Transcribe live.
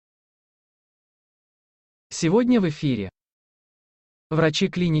Сегодня в эфире. Врачи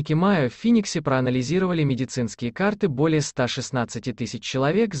клиники Майо в Финиксе проанализировали медицинские карты более 116 тысяч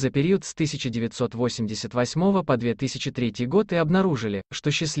человек за период с 1988 по 2003 год и обнаружили,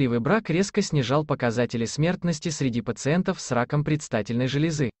 что счастливый брак резко снижал показатели смертности среди пациентов с раком предстательной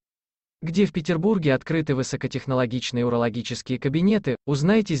железы. Где в Петербурге открыты высокотехнологичные урологические кабинеты,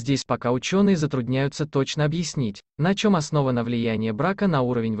 узнайте здесь, пока ученые затрудняются точно объяснить, на чем основано влияние брака на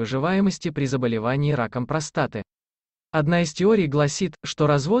уровень выживаемости при заболевании раком простаты. Одна из теорий гласит, что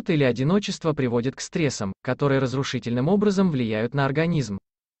развод или одиночество приводит к стрессам, которые разрушительным образом влияют на организм.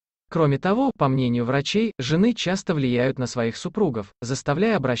 Кроме того, по мнению врачей, жены часто влияют на своих супругов,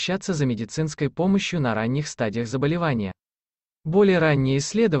 заставляя обращаться за медицинской помощью на ранних стадиях заболевания. Более ранние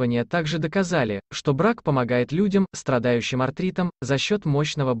исследования также доказали, что брак помогает людям, страдающим артритом, за счет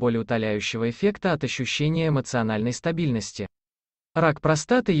мощного болеутоляющего эффекта от ощущения эмоциональной стабильности. Рак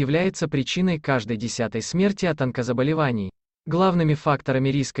простаты является причиной каждой 10-й смерти от онкозаболеваний. Главными факторами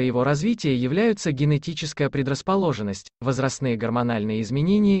риска его развития являются генетическая предрасположенность, возрастные гормональные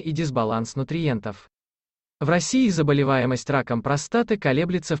изменения и дисбаланс нутриентов. В России заболеваемость раком простаты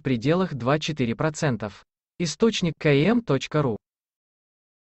колеблется в пределах 2–4%. Источник km.ru.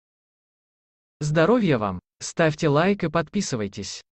 Здоровья вам! Ставьте лайк и подписывайтесь.